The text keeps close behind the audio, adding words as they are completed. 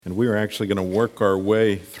And we are actually going to work our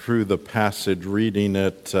way through the passage, reading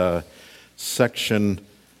it section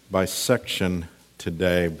by section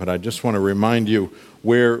today. But I just want to remind you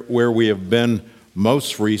where we have been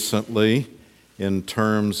most recently in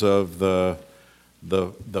terms of the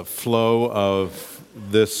flow of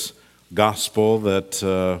this gospel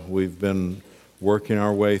that we've been working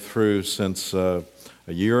our way through since a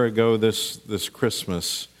year ago this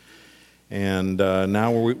Christmas. And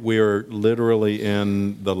now we are literally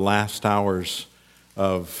in the last hours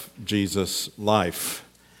of Jesus' life.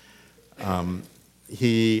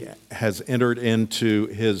 He has entered into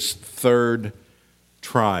his third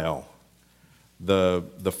trial.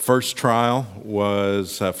 The first trial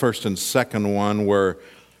was, first and second one were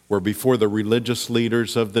before the religious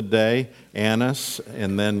leaders of the day, Annas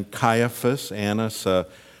and then Caiaphas. Annas, a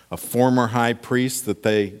former high priest that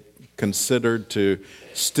they considered to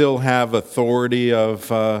still have authority of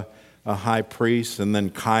a high priest, and then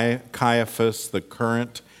Caiaphas, the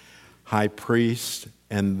current high priest,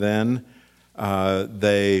 and then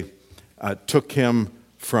they took him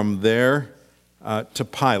from there to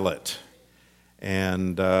Pilate,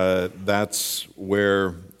 and that's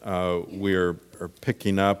where we're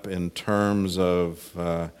picking up in terms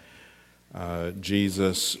of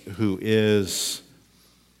Jesus, who is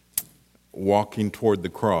walking toward the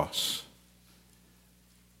cross.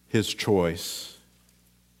 His choice,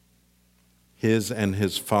 his and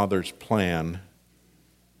his Father's plan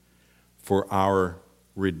for our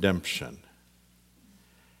redemption.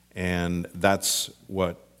 And that's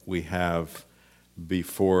what we have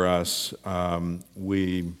before us. I'm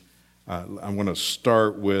going to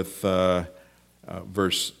start with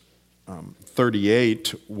verse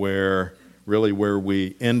 38, where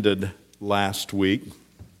we ended last week,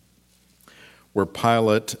 where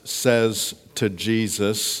Pilate says to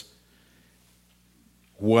Jesus,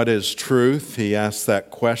 "What is truth?" He asks that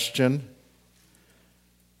question.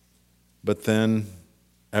 But then,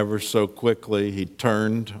 ever so quickly, he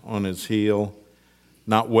turned on his heel,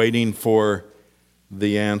 not waiting for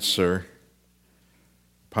the answer.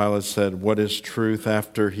 Pilate said, "What is truth?"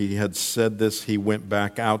 After he had said this, he went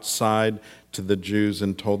back outside to the Jews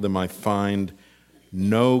and told them, "I find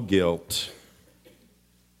no guilt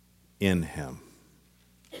in him."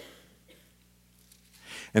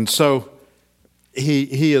 And so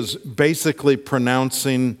he is basically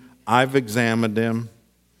pronouncing, "I've examined him.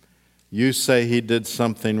 You say he did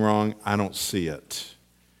something wrong. I don't see it."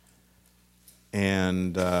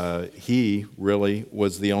 And he really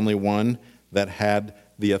was the only one that had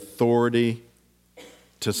the authority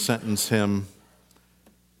to sentence him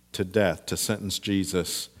to death, to sentence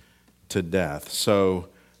Jesus to death. So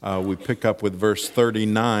we pick up with verse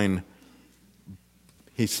 39.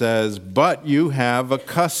 He says, "But you have a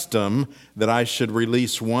custom that I should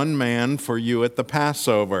release one man for you at the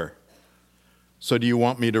Passover. So do you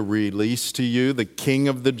want me to release to you the King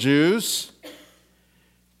of the Jews?"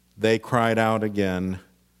 They cried out again,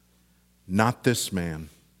 "Not this man,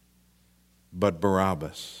 but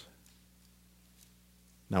Barabbas."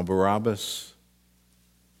 Now Barabbas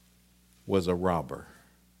was a robber.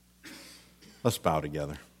 Let's bow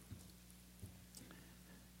together.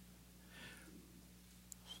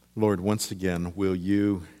 Lord, once again, will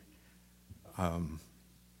you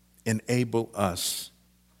enable us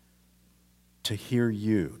to hear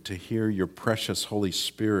you, to hear your precious Holy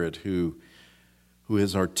Spirit who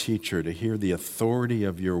is our teacher, to hear the authority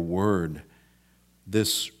of your word,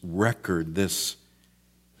 this record, this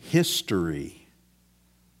history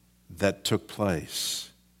that took place.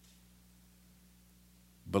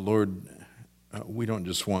 But Lord, we don't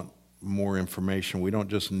just want more information. We don't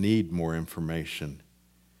just need more information.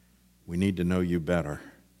 We need to know you better.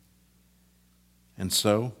 And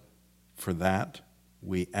so, for that,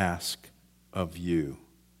 we ask of you.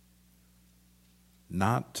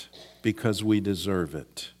 Not because we deserve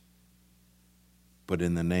it, but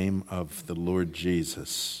in the name of the Lord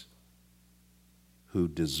Jesus, who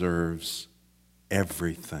deserves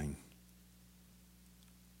everything.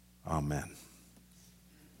 Amen.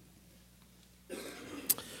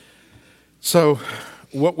 So,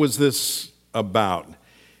 what was this about?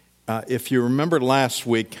 If you remember last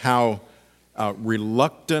week how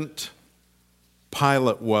reluctant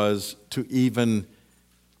Pilate was to even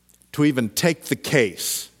take the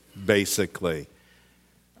case, basically.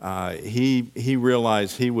 He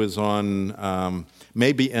realized he was on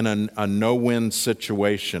maybe in a no-win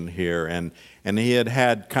situation here, and he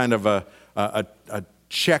had kind of a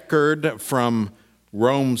checkered, from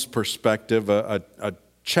Rome's perspective, a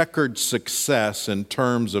checkered success in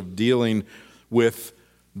terms of dealing with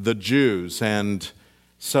the Jews. And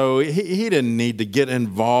so he didn't need to get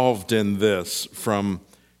involved in this from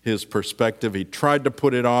his perspective. He tried to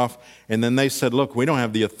put it off, and then they said, look, we don't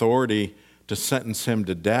have the authority to sentence him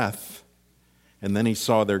to death. And then he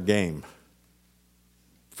saw their game.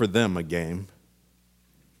 For them, a game.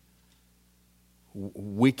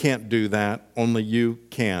 We can't do that. Only you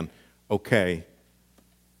can. Okay,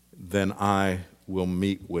 then I will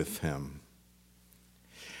meet with him.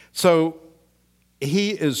 So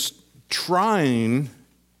he is trying,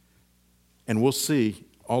 and we'll see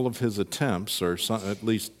all of his attempts, or some, at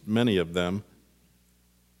least many of them.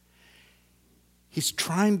 He's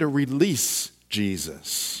trying to release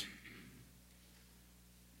Jesus.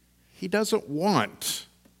 He doesn't want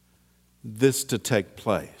this to take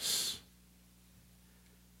place.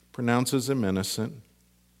 Pronounces him innocent.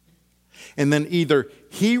 And then either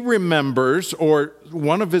he remembers, or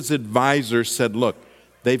one of his advisors said, look,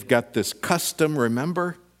 they've got this custom,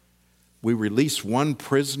 remember? We release one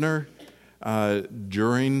prisoner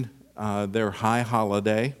during their high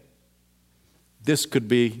holiday. This could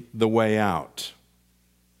be the way out.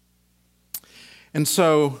 And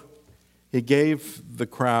so he gave the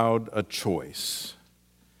crowd a choice.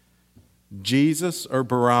 Jesus or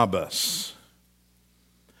Barabbas?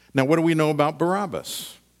 Now, what do we know about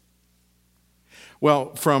Barabbas?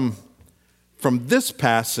 Well, from this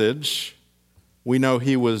passage, we know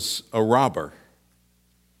he was a robber.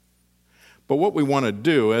 But what we want to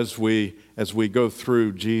do as we go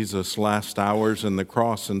through Jesus' last hours and the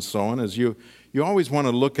cross and so on is you always want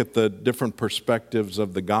to look at the different perspectives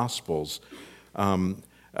of the Gospels.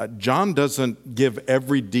 John doesn't give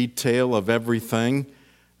every detail of everything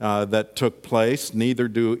that took place, neither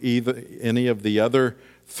do any of the other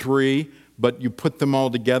three, but you put them all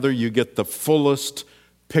together, you get the fullest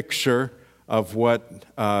picture of what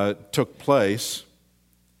took place.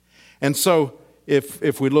 And so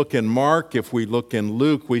if we look in Mark, if we look in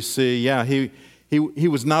Luke, we see, he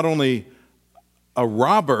was not only a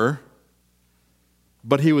robber,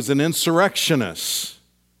 but he was an insurrectionist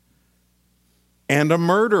and a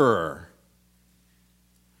murderer.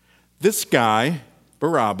 This guy,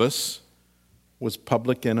 Barabbas, was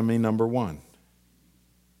public enemy number one.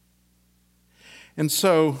 And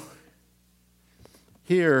so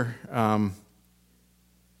here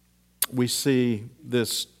we see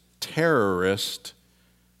this terrorist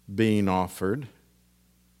being offered.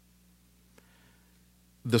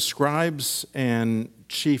 The scribes and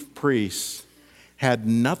chief priests had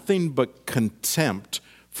nothing but contempt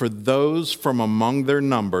for those from among their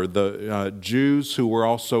number, the Jews who were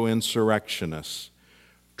also insurrectionists,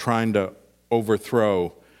 trying to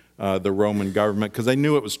overthrow the Roman government because they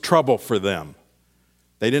knew it was trouble for them.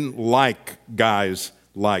 They didn't like guys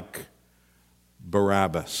like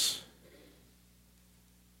Barabbas.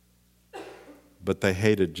 But they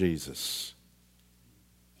hated Jesus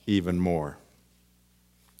even more.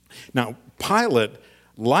 Now, Pilate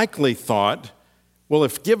likely thought, well,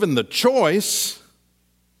 if given the choice,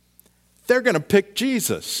 they're going to pick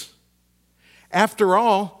Jesus. After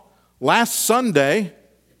all, last Sunday,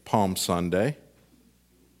 Palm Sunday,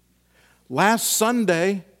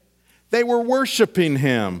 they were worshiping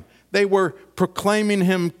him. They were proclaiming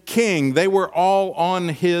him king. They were all on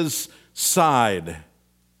his side.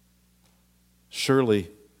 Surely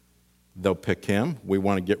they'll pick him. We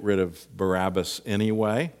want to get rid of Barabbas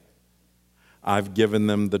anyway. I've given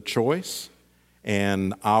them the choice,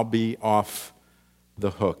 and I'll be off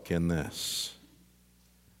the hook in this.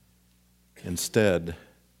 Instead,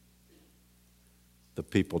 the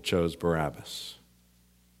people chose Barabbas.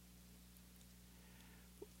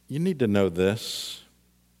 You need to know this.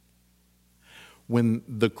 When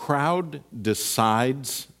the crowd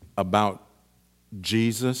decides about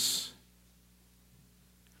Jesus,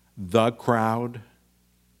 the crowd,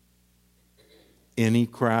 any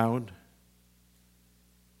crowd,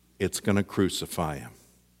 it's going to crucify him.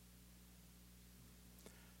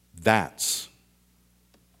 That's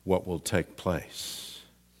what will take place.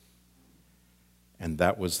 And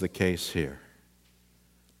that was the case here.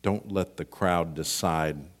 Don't let the crowd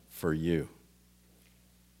decide for you.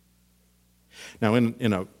 Now,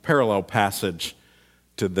 in a parallel passage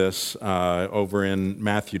to this, over in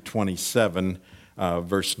Matthew 27,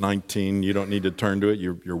 verse 19, you don't need to turn to it,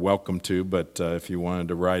 you're welcome to, but if you wanted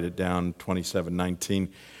to write it down, 27:19,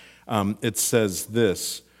 it says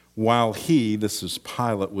this: while he, this is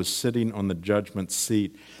Pilate, was sitting on the judgment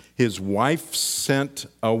seat, his wife sent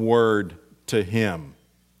a word to him.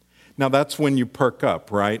 Now that's when you perk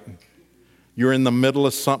up, right? You're in the middle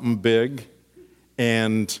of something big,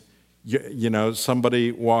 and you know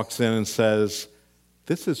somebody walks in and says,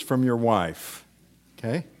 "This is from your wife."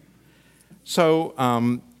 Okay?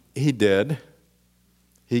 So he did.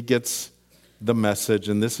 He gets the message,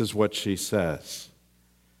 and this is what she says.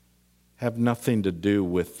 have nothing to do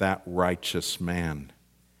with that righteous man,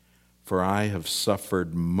 for I have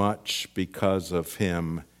suffered much because of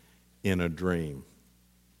him in a dream.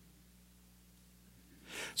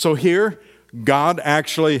 So here, God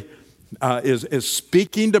actually is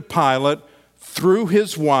speaking to Pilate through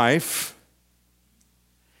his wife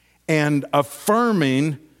and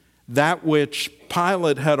affirming that which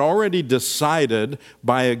Pilate had already decided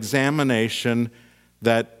by examination,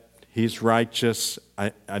 that he's righteous,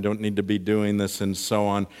 I don't need to be doing this, and so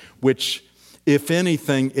on, which, if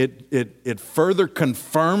anything, it further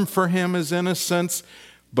confirmed for him his innocence,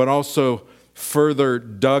 but also further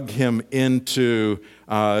dug him into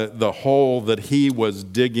the hole that he was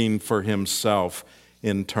digging for himself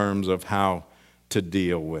in terms of how to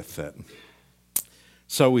deal with it.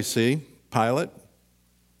 So we see Pilate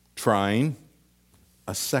trying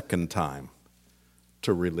a second time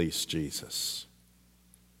to release Jesus.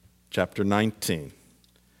 Chapter 19,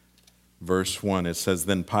 verse 1, it says,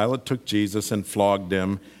 "Then Pilate took Jesus and flogged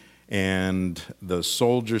him, and the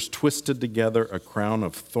soldiers twisted together a crown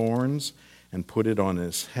of thorns and put it on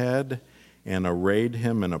his head and arrayed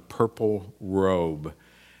him in a purple robe.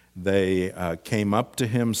 They came up to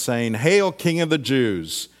him saying, 'Hail, King of the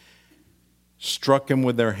Jews!' struck him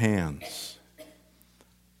with their hands.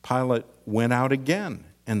 Pilate went out again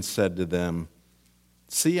and said to them,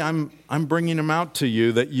 'See, I'm bringing him out to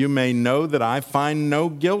you that you may know that I find no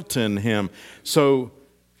guilt in him.' So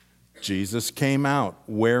Jesus came out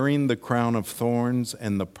wearing the crown of thorns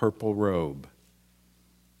and the purple robe.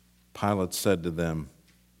 Pilate said to them,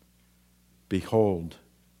 'Behold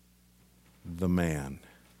the man.'"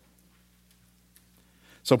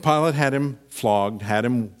 So Pilate had him flogged, had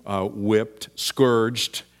him whipped,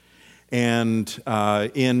 scourged, and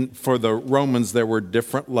for the Romans there were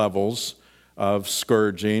different levels of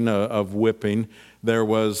scourging, of whipping. There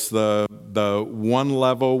was the one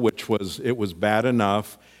level which was bad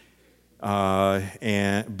enough,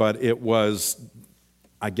 but it was,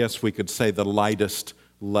 I guess we could say, the lightest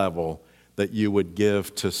level that you would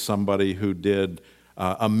give to somebody who did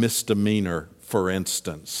a misdemeanor, for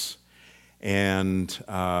instance. And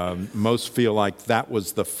most feel like that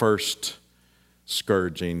was the first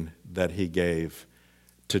scourging that he gave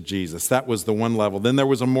to Jesus. That was the one level. Then there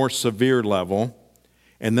was a more severe level,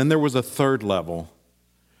 and then there was a third level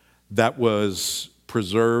that was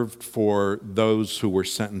preserved for those who were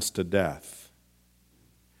sentenced to death.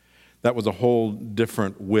 That was a whole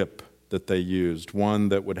different whip that they used, one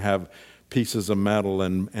that would have pieces of metal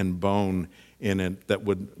and bone in it that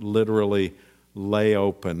would literally lay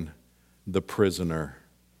open the prisoner.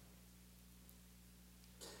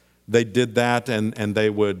 They did that, and they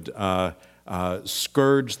would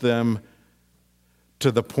scourge them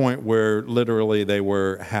to the point where literally they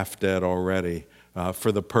were half dead already,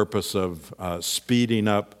 for the purpose of speeding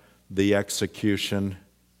up the execution.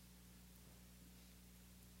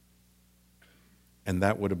 And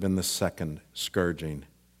that would have been the second scourging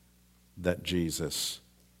that Jesus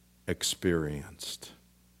experienced.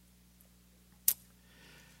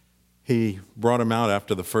 He brought him out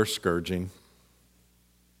after the first scourging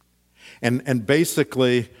and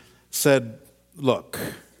basically said, look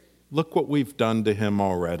what we've done to him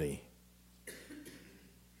already.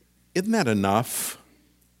 Isn't that enough?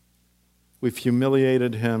 We've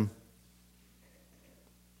humiliated him,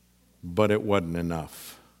 but it wasn't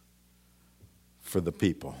enough for the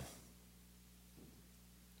people.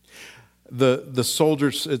 The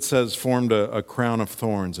soldiers, it says, formed a crown of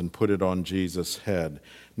thorns and put it on Jesus' head.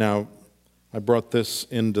 Now, I brought this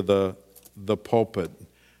into the pulpit.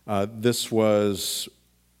 This was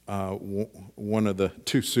one of the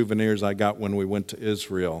two souvenirs I got when we went to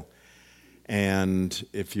Israel. And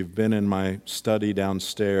if you've been in my study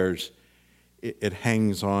downstairs, it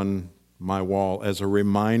hangs on my wall as a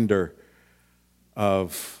reminder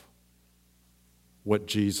of what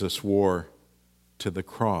Jesus wore to the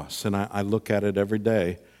cross. And I look at it every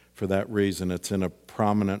day for that reason. It's in a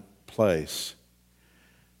prominent place.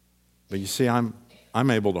 But you see, I'm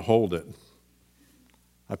able to hold it.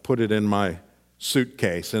 I put it in my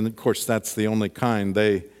suitcase, and of course that's the only kind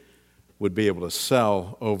they would be able to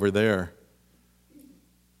sell over there.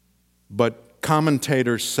 But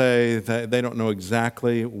commentators say that they don't know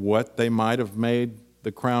exactly what they might have made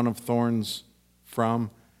the crown of thorns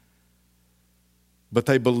from, but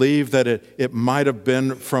they believe that it might have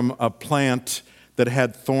been from a plant that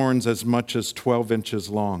had thorns as much as 12 inches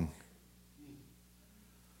long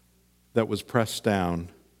that was pressed down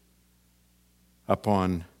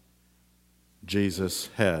upon Jesus'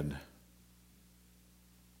 head.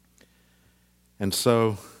 And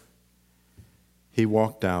so he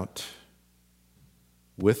walked out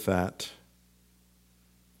with that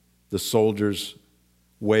the soldiers'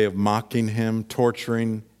 way of mocking him,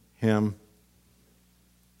 torturing him.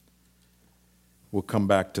 We'll come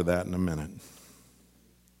back to that in a minute.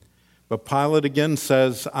 But Pilate again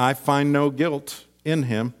says, I find no guilt in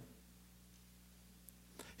him.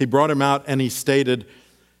 He brought him out and he stated,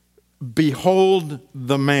 behold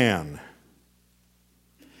the man.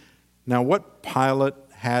 Now, what Pilate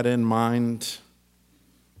had in mind,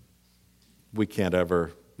 we can't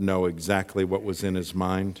ever know exactly what was in his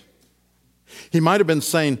mind. He might have been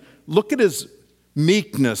saying, look at his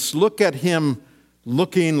meekness. Look at him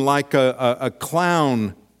looking like a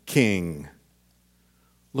clown king.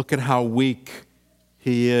 Look at how weak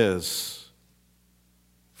he is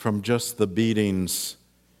from just the beatings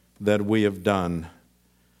that we have done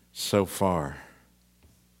so far.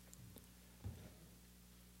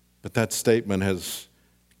 But that statement has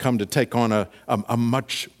come to take on a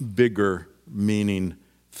much bigger meaning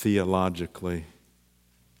theologically.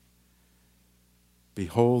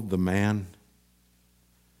 Behold the man.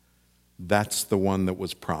 That's the one that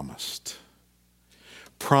was promised.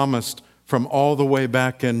 Promised from all the way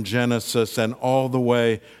back in Genesis and all the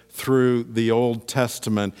way through the Old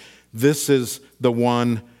Testament. This is the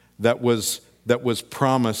one that was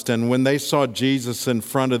promised. And when they saw Jesus in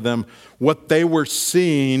front of them, what they were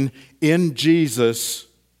seeing in Jesus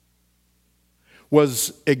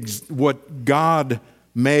was what God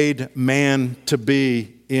made man to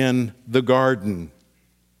be in the garden.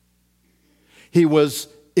 He was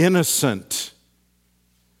innocent.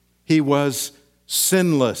 He was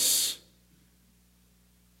sinless.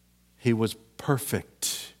 He was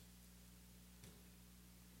perfect.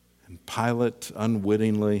 And Pilate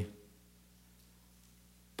unwittingly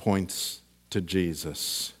points to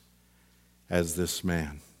Jesus as this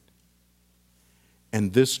man.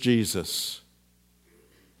 And this Jesus,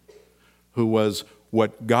 who was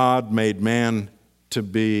what God made man to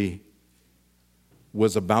be,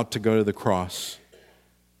 was about to go to the cross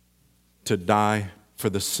to die for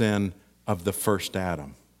the sin of the first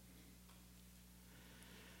Adam.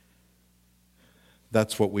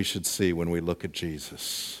 That's what we should see when we look at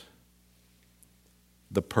Jesus,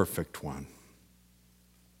 the perfect one.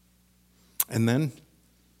 And then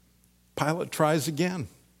Pilate tries again.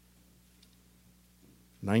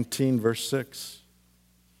 19, verse 6.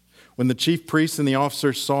 When the chief priests and the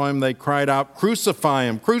officers saw him, they cried out, "Crucify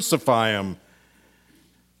him, crucify him."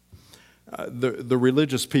 The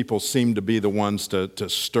religious people seem to be the ones to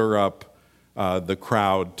stir up the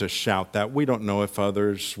crowd to shout that. We don't know if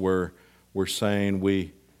others were saying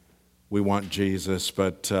we want Jesus,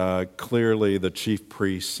 but clearly the chief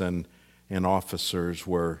priests and officers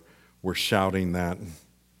were shouting that.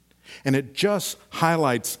 And it just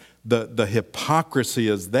highlights the hypocrisy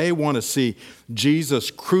as they want to see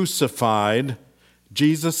Jesus crucified,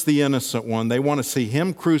 Jesus the innocent one. They want to see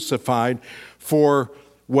him crucified for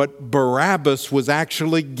what Barabbas was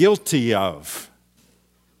actually guilty of.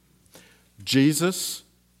 Jesus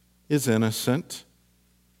is innocent.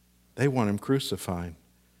 They want him crucified.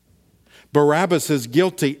 Barabbas is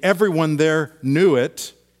guilty. Everyone there knew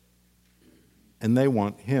it. And they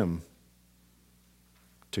want him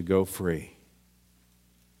to go free.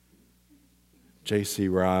 J.C.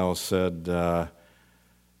 Ryle said,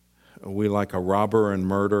 we like a robber and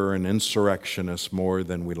murderer and insurrectionist more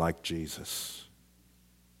than we like Jesus.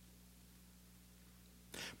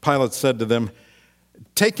 Pilate said to them,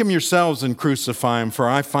 "Take him yourselves and crucify him, for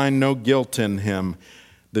I find no guilt in him."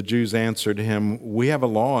 The Jews answered him, "We have a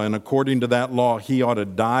law, and according to that law, he ought to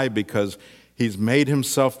die because he's made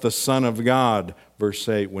himself the Son of God." Verse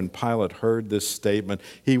 8, when Pilate heard this statement,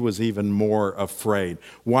 he was even more afraid.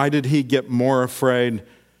 Why did he get more afraid?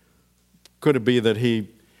 Could it be that he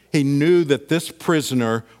knew that this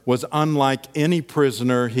prisoner was unlike any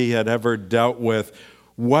prisoner he had ever dealt with?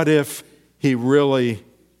 What if he really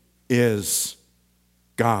is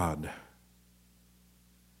God?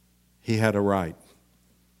 He had a right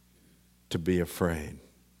to be afraid.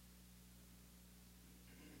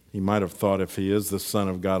 He might have thought, if he is the Son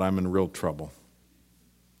of God, I'm in real trouble.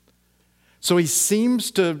 So he seems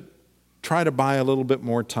to try to buy a little bit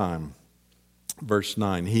more time. Verse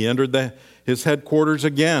 9, he entered his headquarters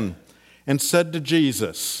again and said to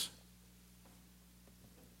Jesus,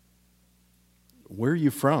 "Where are you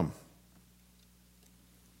from?"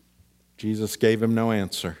 Jesus gave him no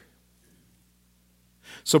answer.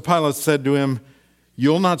 So Pilate said to him,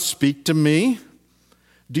 "You'll not speak to me?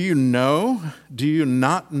 Do you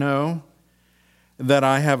not know that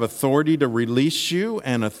I have authority to release you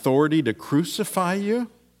and authority to crucify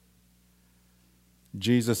you?"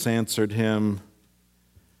 Jesus answered him,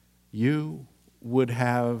 "You would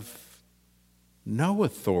have no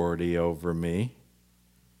authority over me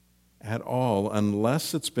at all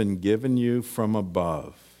unless it's been given you from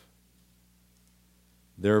above.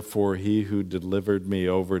 Therefore, he who delivered me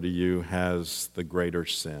over to you has the greater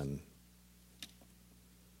sin.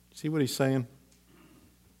 See what he's saying?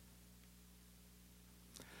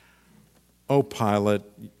 Oh, Pilate,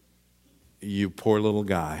 you poor little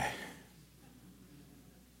guy.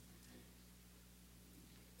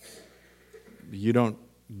 You don't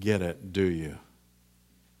get it, do you?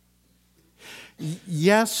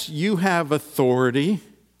 Yes, you have authority,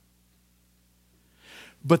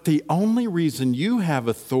 but the only reason you have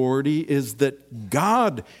authority is that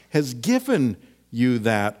God has given you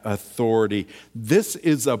that authority. This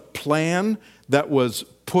is a plan that was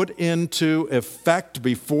put into effect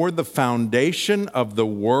before the foundation of the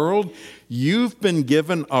world. You've been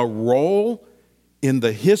given a role in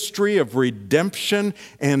the history of redemption,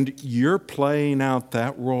 and you're playing out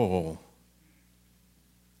that role.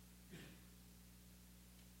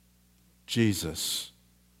 Jesus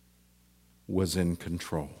was in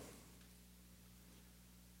control.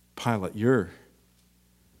 Pilate, you're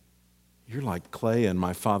like clay in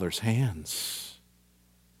my Father's hands.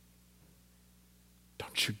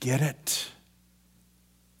 Don't you get it?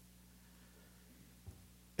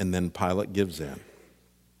 And then Pilate gives in.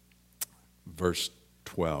 Verse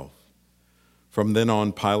 12. From then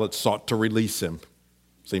on, Pilate sought to release him.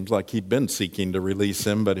 Seems like he'd been seeking to release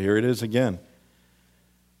him, but here it is again.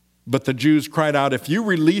 But the Jews cried out, "If you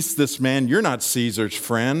release this man, you're not Caesar's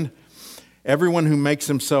friend. Everyone who makes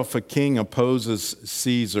himself a king opposes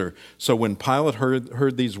Caesar." So when Pilate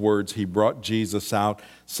heard these words, he brought Jesus out,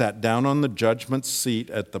 sat down on the judgment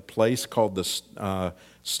seat at the place called the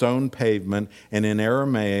stone pavement, and in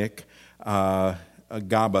Aramaic,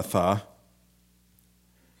 Gabbatha.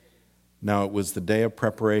 Now it was the day of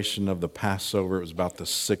preparation of the Passover. It was about the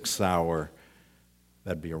 6th hour.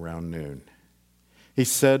 That'd be around noon. He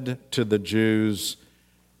said to the Jews,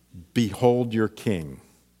 "Behold your king."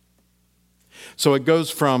 So it goes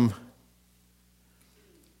from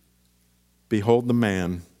behold the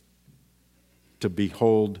man to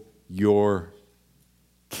behold your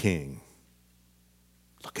king.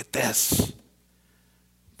 Look at this.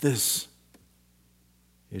 This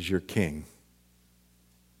is your king.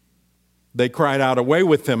 They cried out, away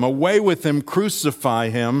with him, crucify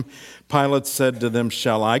him." Pilate said to them,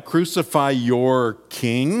 "Shall I crucify your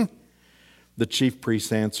king?" The chief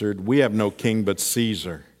priests answered, "We have no king but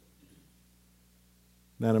Caesar."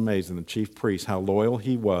 Isn't that amazing? The chief priest, how loyal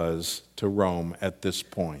he was to Rome at this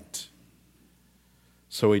point.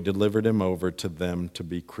 So he delivered him over to them to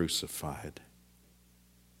be crucified.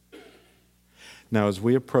 Now, as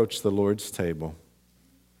we approach the Lord's table,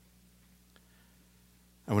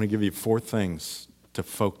 I want to give you 4 things to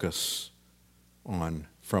focus on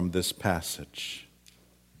from this passage.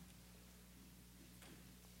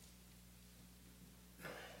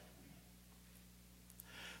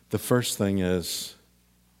 The first thing is,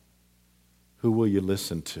 who will you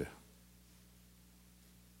listen to?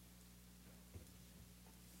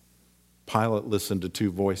 Pilate listened to 2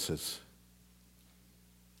 voices.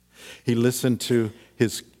 He listened to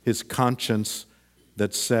his conscience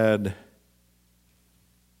that said,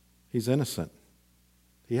 he's innocent.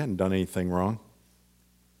 He hadn't done anything wrong.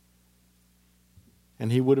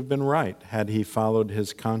 And he would have been right had he followed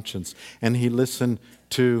his conscience. And he listened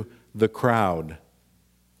to the crowd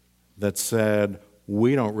that said,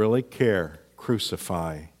 we don't really care,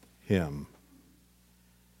 crucify him.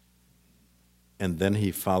 And then he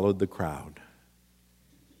followed the crowd.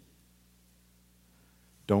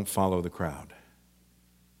 Don't follow the crowd.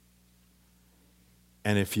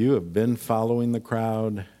 And if you have been following the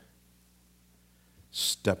crowd,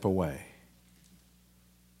 step away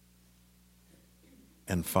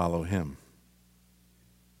and follow him.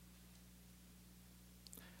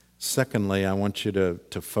 Secondly, I want you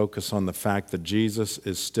to focus on the fact that Jesus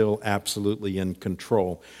is still absolutely in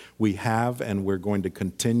control. We have, and we're going to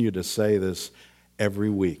continue to say this every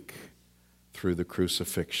week through the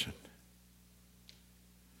crucifixion.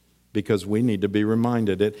 Because we need to be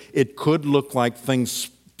reminded. It could look like things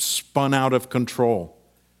spun out of control.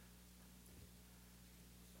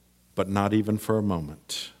 But not even for a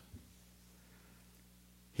moment.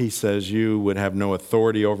 He says, you would have no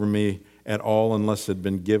authority over me at all unless it had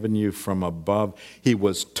been given you from above. He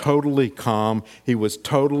was totally calm. He was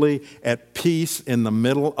totally at peace in the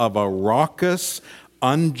middle of a raucous,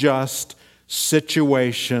 unjust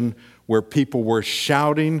situation where people were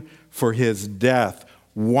shouting for his death.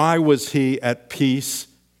 Why was he at peace?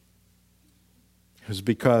 It was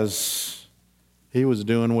because he was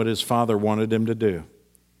doing what his Father wanted him to do.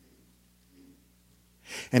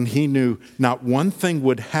 And he knew not one thing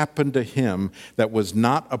would happen to him that was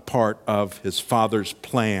not a part of his Father's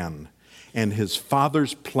plan. And his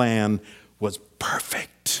Father's plan was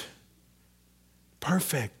perfect.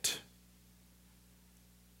 Perfect.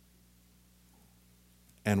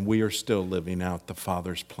 And we are still living out the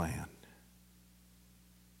Father's plan.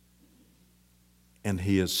 And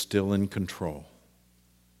he is still in control.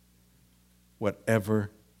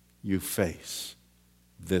 Whatever you face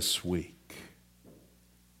this week,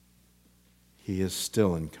 he is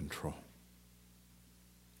still in control.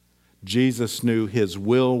 Jesus knew his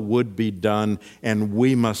will would be done, and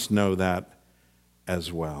we must know that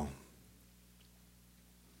as well.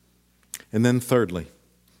 And then thirdly,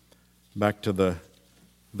 back to the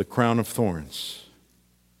crown of thorns.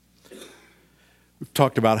 We've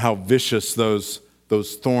talked about how vicious those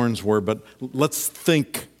thorns were, but let's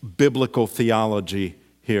think biblical theology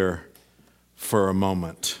here for a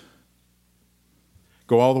moment.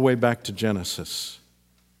 Go all the way back to Genesis.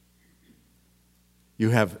 You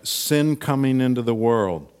have sin coming into the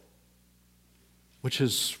world, which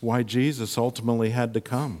is why Jesus ultimately had to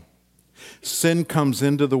come. Sin comes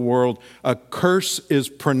into the world. A curse is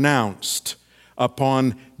pronounced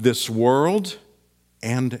upon this world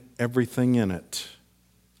and everything in it.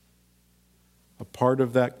 A part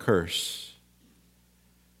of that curse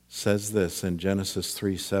says this in Genesis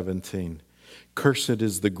 3:17. Cursed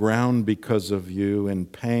is the ground because of you. In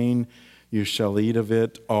pain you shall eat of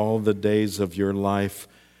it all the days of your life.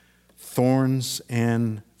 Thorns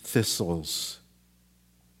and thistles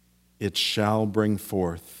it shall bring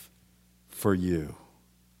forth for you.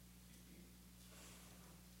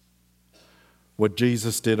 What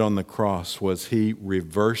Jesus did on the cross was he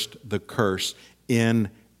reversed the curse in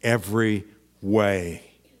every way.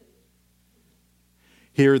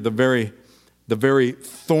 Here, the very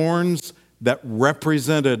thorns that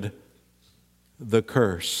represented the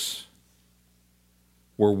curse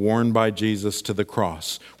were worn by Jesus to the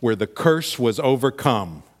cross, where the curse was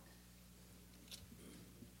overcome.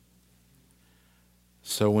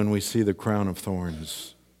 So when we see the crown of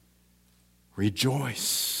thorns,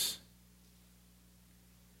 rejoice.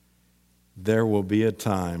 There will be a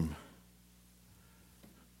time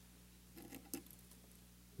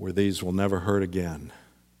where these will never hurt again.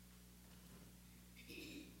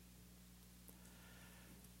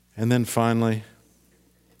 And then finally,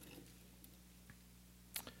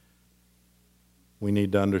 we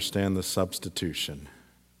need to understand the substitution.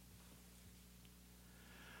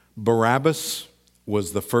 Barabbas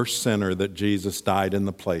was the first sinner that Jesus died in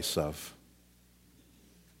the place of.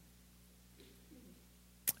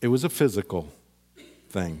 It was a physical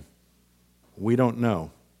thing. We don't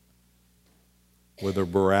know whether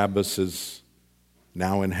Barabbas is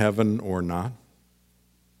now in heaven or not.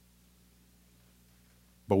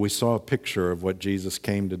 But we saw a picture of what Jesus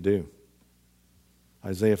came to do.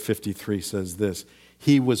 Isaiah 53 says this,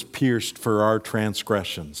 he was pierced for our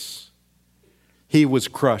transgressions. He was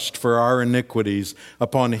crushed for our iniquities.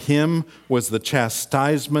 Upon him was the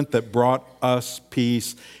chastisement that brought us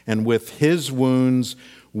peace, and with his wounds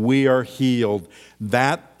we are healed.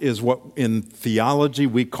 That is what in theology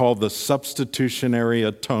we call the substitutionary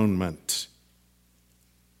atonement.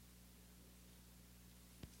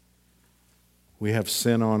 We have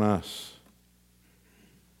sin on us.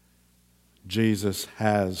 Jesus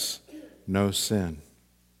has no sin.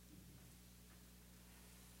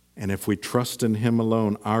 And if we trust in him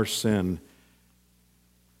alone, our sin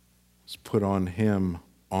is put on him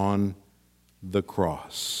on the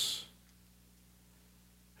cross.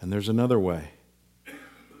 And there's another way.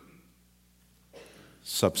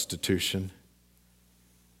 Substitution.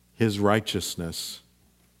 His righteousness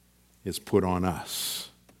is put on us.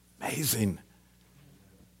 Amazing.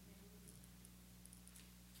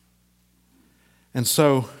 And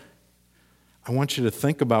so, I want you to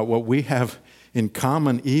think about what we have in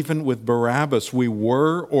common even with Barabbas. We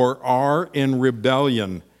were or are in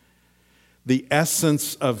rebellion. The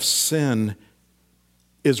essence of sin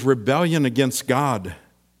is rebellion against God.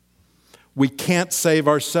 We can't save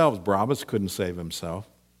ourselves. Barabbas couldn't save himself.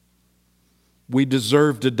 We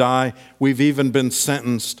deserve to die. We've even been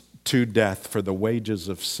sentenced to death, for the wages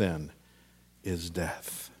of sin is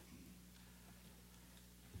death.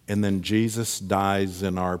 And then Jesus dies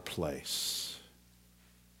in our place.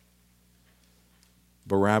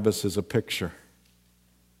 Barabbas is a picture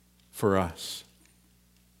for us.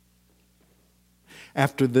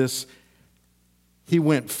 After this, he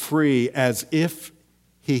went free as if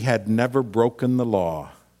he had never broken the law.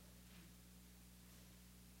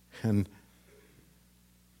 And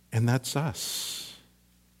that's us.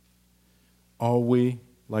 All we,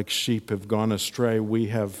 like sheep, have gone astray. We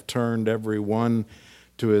have turned every one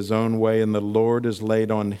to his own way, and the Lord has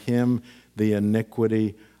laid on him the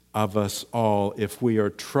iniquity of us all. If we are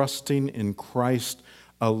trusting in Christ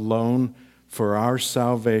alone for our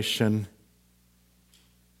salvation,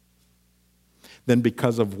 then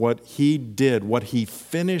because of what he did, what he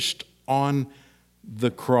finished on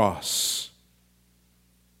the cross,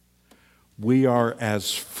 we are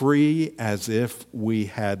as free as if we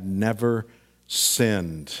had never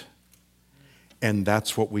sinned. And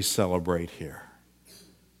that's what we celebrate here.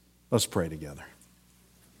 Let's pray together.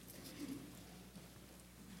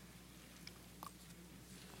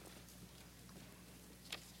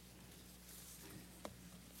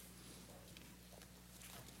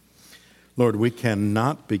 Lord, we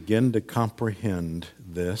cannot begin to comprehend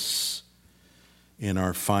this in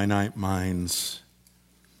our finite minds,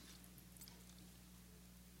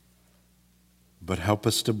 but help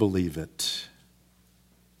us to believe it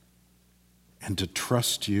and to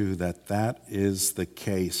trust you that that is the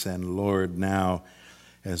case. And Lord, now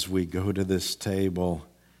as we go to this table,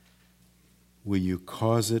 will you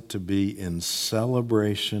cause it to be in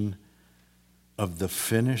celebration of the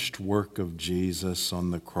finished work of Jesus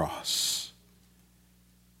on the cross?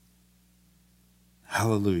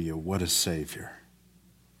 Hallelujah, what a Savior.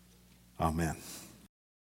 Amen.